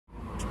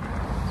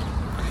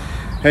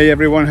Hey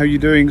everyone, how you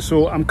doing?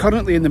 So I'm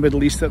currently in the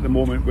Middle East at the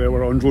moment where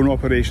we're on drone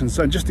operations,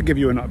 and just to give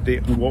you an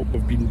update on what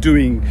we've been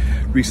doing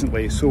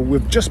recently. So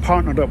we've just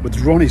partnered up with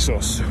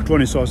Dronesos.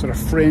 Dronesos are a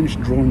French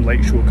drone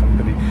light show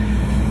company.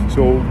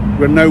 So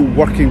we're now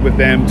working with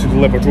them to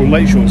deliver drone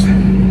light shows.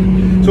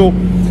 So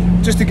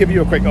just to give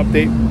you a quick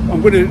update,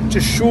 I'm going to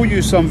just show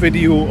you some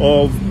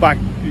video of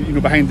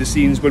behind the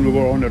scenes when we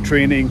were on our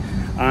training,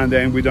 and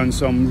then we've done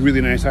some really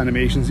nice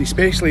animations,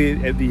 especially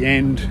at the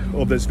end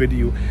of this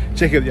video.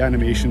 Check out the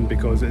animation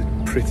because it's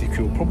pretty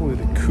cool, probably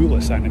the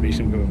coolest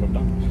animation we've ever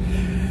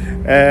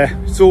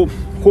done. So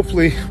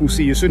hopefully we'll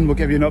see you soon. We'll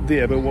give you an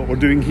update about what we're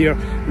doing here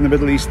in the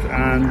Middle East,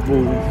 and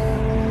we'll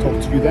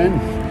talk to you then.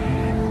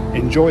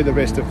 Enjoy the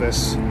rest of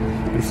this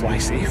and fly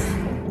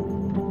safe.